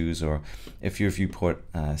some issues, or if your viewport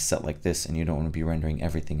set like this and you don't want to be rendering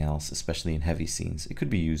everything else, especially in heavy scenes. It could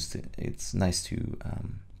be used. It's nice to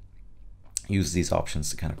use these options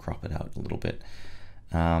to kind of crop it out a little bit.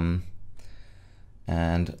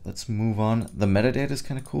 And let's move on. The metadata is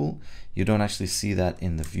kind of cool. You don't actually see that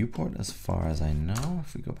in the viewport as far as I know.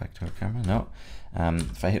 If we go back to our camera, no.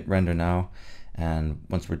 If I hit render now, and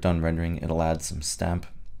once we're done rendering, it'll add some stamped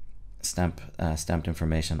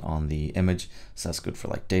information on the image. So that's good for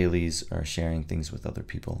like dailies or sharing things with other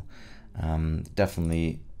people.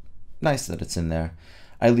 Definitely nice that it's in there.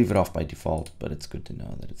 I leave it off by default, but it's good to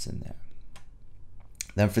know that it's in there.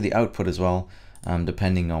 Then for the output as well,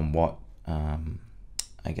 depending on what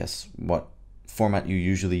what format you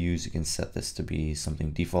usually use, you can set this to be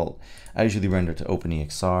something default. I usually render to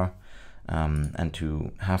OpenEXR and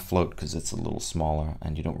to half float because it's a little smaller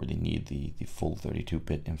and you don't really need the full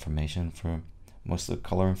 32-bit information for most of the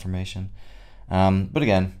color information. But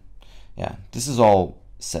again, yeah, this is all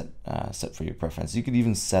set for your preference. You could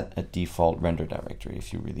even set a default render directory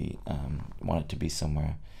if you really want it to be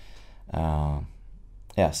somewhere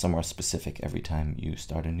somewhere specific every time you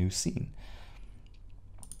start a new scene.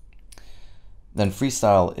 Then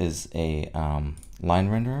Freestyle is a line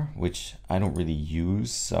renderer, which I don't really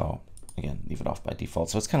use. So again, leave it off by default.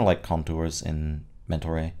 So it's kind of like contours in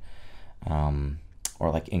Mental Ray, or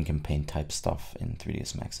like ink and paint type stuff in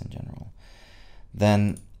 3ds Max in general.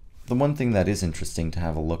 Then the one thing that is interesting to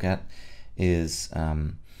have a look at is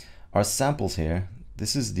our samples here.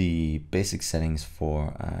 This is the basic settings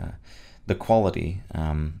for the quality.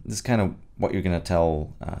 This is kind of what you're going to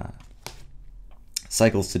tell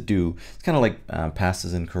Cycles to do. It's kind of like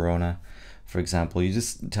passes in Corona, for example. You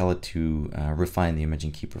just tell it to refine the image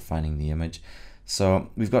and keep refining the image. So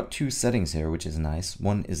we've got two settings here, which is nice.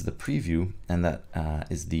 One is the preview, and that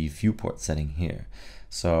is the viewport setting here.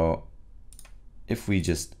 So if we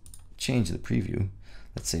just change the preview,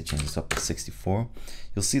 let's say change this up to 64,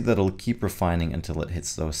 you'll see that it'll keep refining until it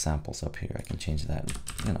hits those samples up here. I can change that,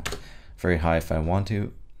 you know, very high if I want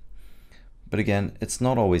to. But again, it's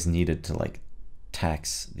not always needed to like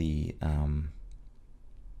tax the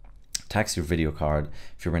tax your video card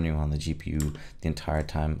if you're rendering on the GPU the entire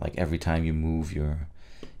time. Like every time you move your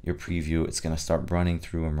preview, it's going to start running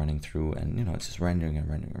through, and you know, it's just rendering and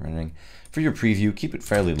rendering and rendering. For your preview, keep it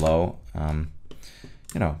fairly low.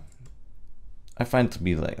 You know, I find it to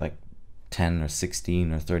be like 10 or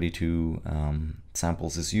 16 or 32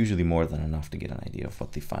 samples is usually more than enough to get an idea of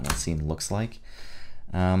what the final scene looks like.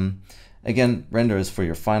 Again, render is for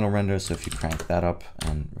your final render, so if you crank that up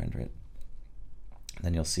and render it,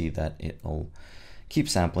 then you'll see that it'll keep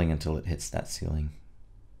sampling until it hits that ceiling.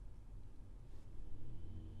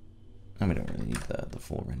 And we don't really need the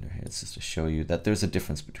full render here. It's just to show you that there's a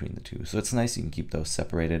difference between the two. So it's nice you can keep those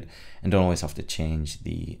separated and don't always have to change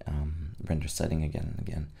the render setting again and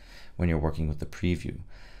again when you're working with the preview.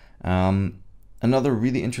 Another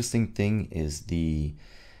really interesting thing is the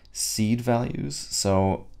seed values.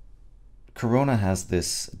 So Corona has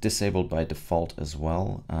this disabled by default as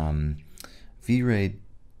well. V-Ray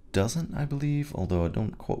doesn't, I believe, although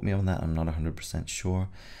don't quote me on that, I'm not 100% sure.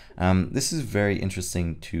 This is very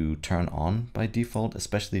interesting to turn on by default,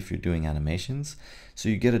 especially if you're doing animations. So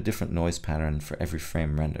you get a different noise pattern for every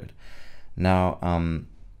frame rendered. Now,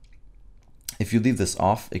 if you leave this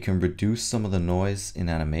off, it can reduce some of the noise in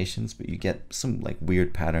animations, but you get some like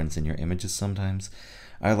weird patterns in your images sometimes.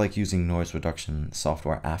 I like using noise reduction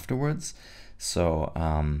software afterwards. So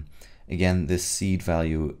again, this seed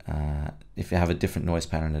value, if you have a different noise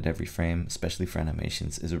pattern at every frame, especially for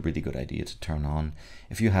animations, is a really good idea to turn on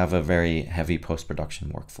if you have a very heavy post-production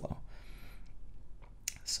workflow.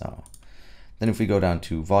 So then if we go down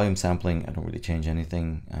to volume sampling, I don't really change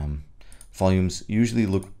anything. Volumes usually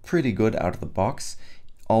look pretty good out of the box,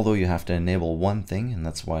 although you have to enable one thing, and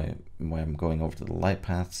that's why I'm going over to the light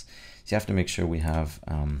paths. So you have to make sure we have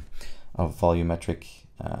a volumetric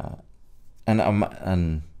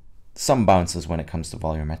and some bounces when it comes to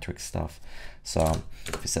volumetric stuff. So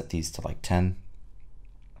if we set these to like 10,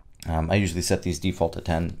 I usually set these default to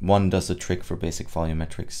 10. 1 does the trick for basic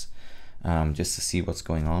volumetrics, just to see what's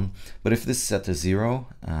going on. But if this is set to 0,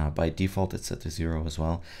 by default it's set to 0 as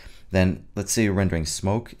well. Then let's say you're rendering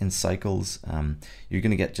smoke in Cycles, you're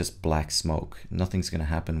going to get just black smoke. Nothing's going to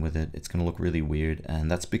happen with it. It's going to look really weird, and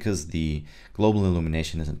that's because the global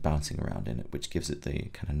illumination isn't bouncing around in it, which gives it the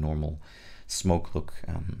kind of normal smoke look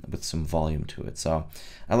with some volume to it. So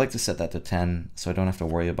I like to set that to 10 so I don't have to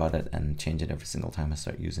worry about it and change it every single time I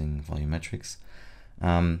start using volumetrics.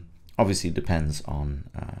 Obviously it depends on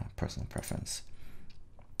personal preference.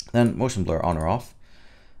 Then motion blur on or off.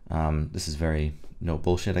 This is very no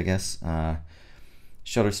bullshit, I guess.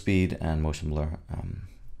 Shutter speed and motion blur.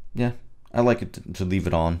 Yeah, I like it to leave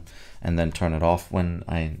it on and then turn it off when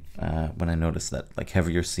I notice that like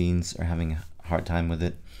heavier scenes are having a hard time with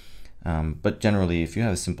it. But generally, if you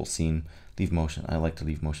have a simple scene, I like to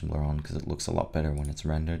leave motion blur on because it looks a lot better when it's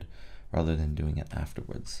rendered rather than doing it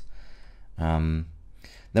afterwards.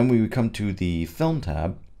 Then we come to the film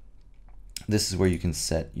tab. This is where you can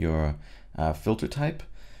set your filter type,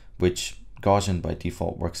 which Gaussian by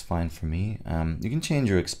default works fine for me. You can change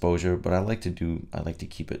your exposure, but I like to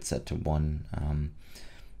keep it set to 1.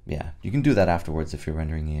 Yeah, you can do that afterwards if you're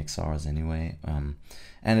rendering EXRs anyway.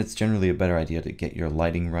 And it's generally a better idea to get your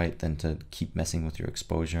lighting right than to keep messing with your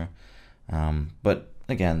exposure. But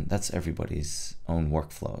again, that's everybody's own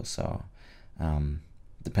workflow. So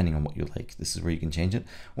depending on what you like, this is where you can change it.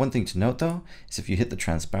 One thing to note though, is if you hit the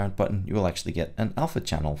transparent button, you will actually get an alpha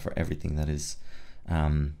channel for everything that is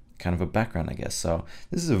kind of a background, I guess. So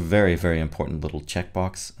this is a very, very important little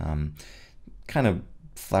checkbox. Kind of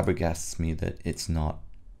flabbergasts me that it's not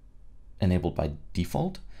enabled by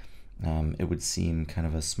default. It would seem kind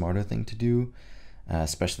of a smarter thing to do,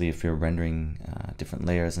 especially if you're rendering different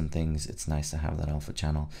layers and things. It's nice to have that alpha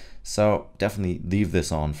channel. So definitely leave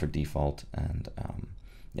this on for default, and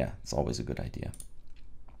yeah, it's always a good idea.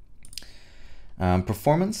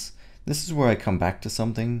 Performance, this is where I come back to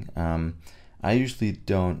something. I usually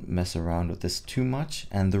don't mess around with this too much,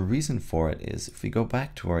 and the reason for it is if we go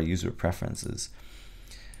back to our user preferences,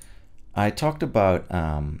 I talked about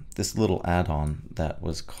this little add-on that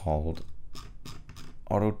was called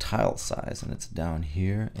auto tile size, and it's down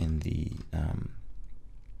here in the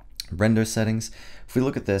render settings. If we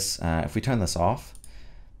look at this, if we turn this off,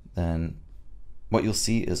 then what you'll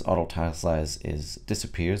see is auto tile size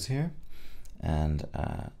disappears here, and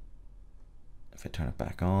if I turn it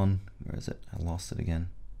back on, where is it? I lost it again.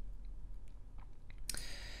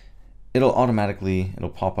 It'll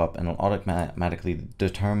pop up and it'll automatically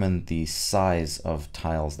determine the size of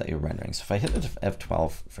tiles that you're rendering. So if I hit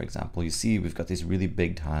F12, for example, you see we've got these really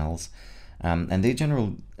big tiles, and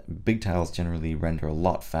big tiles generally render a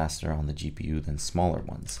lot faster on the GPU than smaller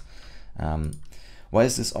ones. Why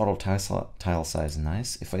is this auto tile size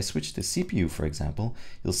nice? If I switch to CPU, for example,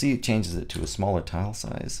 you'll see it changes it to a smaller tile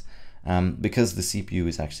size, because the CPU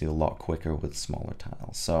is actually a lot quicker with smaller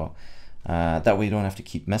tiles. So that way you don't have to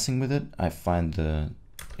keep messing with it. I find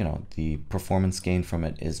the performance gain from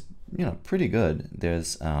it is pretty good.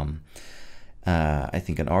 There's I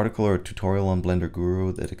think an article or a tutorial on Blender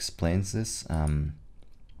Guru that explains this.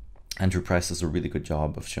 Andrew Price does a really good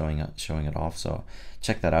job of showing it off, so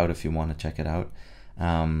check that out if you want to check it out.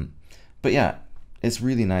 But yeah, it's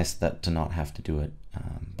really nice to not have to do it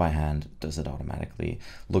by hand. It does it automatically,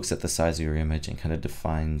 looks at the size of your image and kind of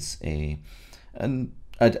defines an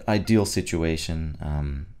ideal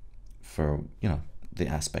situation for the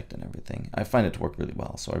aspect and everything. I find it to work really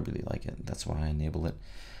well, so I really like it. That's why I enable it.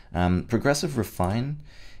 Progressive Refine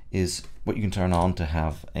is what you can turn on to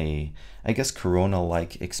have a, I guess,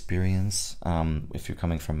 Corona-like experience if you're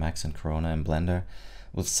coming from Max and Corona in Blender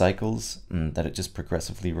with cycles, that it just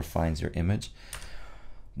progressively refines your image.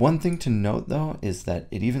 One thing to note though is that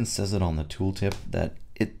it even says it on the tooltip that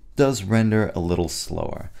it does render a little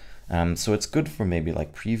slower. So it's good for maybe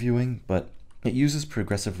like previewing, but it uses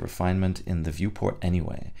progressive refinement in the viewport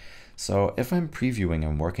anyway. So if I'm previewing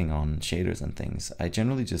and working on shaders and things, I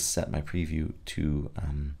generally just set my preview to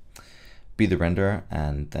be the render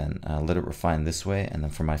and then let it refine this way, and then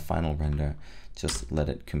for my final render, just let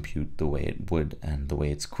it compute the way it would and the way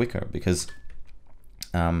it's quicker, because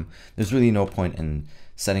there's really no point in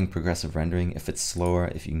setting progressive rendering if it's slower,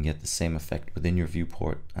 if you can get the same effect within your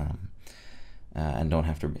viewport and don't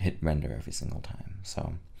have to hit render every single time.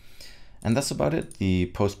 So, and that's about it. The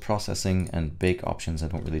post-processing and bake options I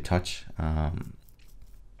don't really touch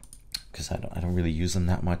because I don't really use them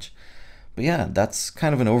that much. But yeah, that's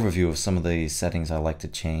kind of an overview of some of the settings I like to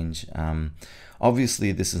change.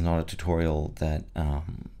 Obviously, this is not a tutorial that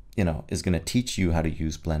is going to teach you how to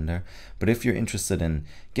use Blender. But if you're interested in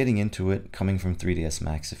getting into it, coming from 3ds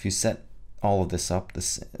Max, if you set all of this up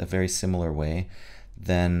a very similar way,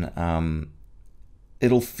 then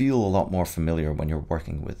it'll feel a lot more familiar when you're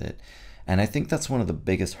working with it. And I think that's one of the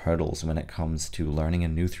biggest hurdles when it comes to learning a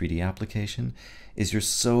new 3D application, is you're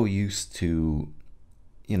so used to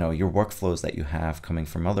your workflows that you have coming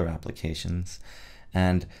from other applications,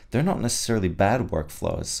 and they're not necessarily bad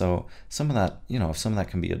workflows. So some of that, if some of that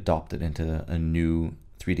can be adopted into a new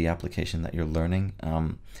 3D application that you're learning,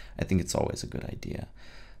 I think it's always a good idea.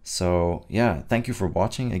 So yeah, thank you for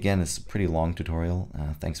watching. Again, it's a pretty long tutorial.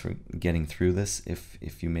 Thanks for getting through this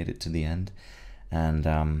if you made it to the end.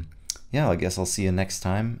 And yeah, I guess I'll see you next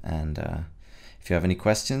time. And if you have any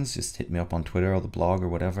questions, just hit me up on Twitter or the blog or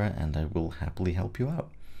whatever, and I will happily help you out.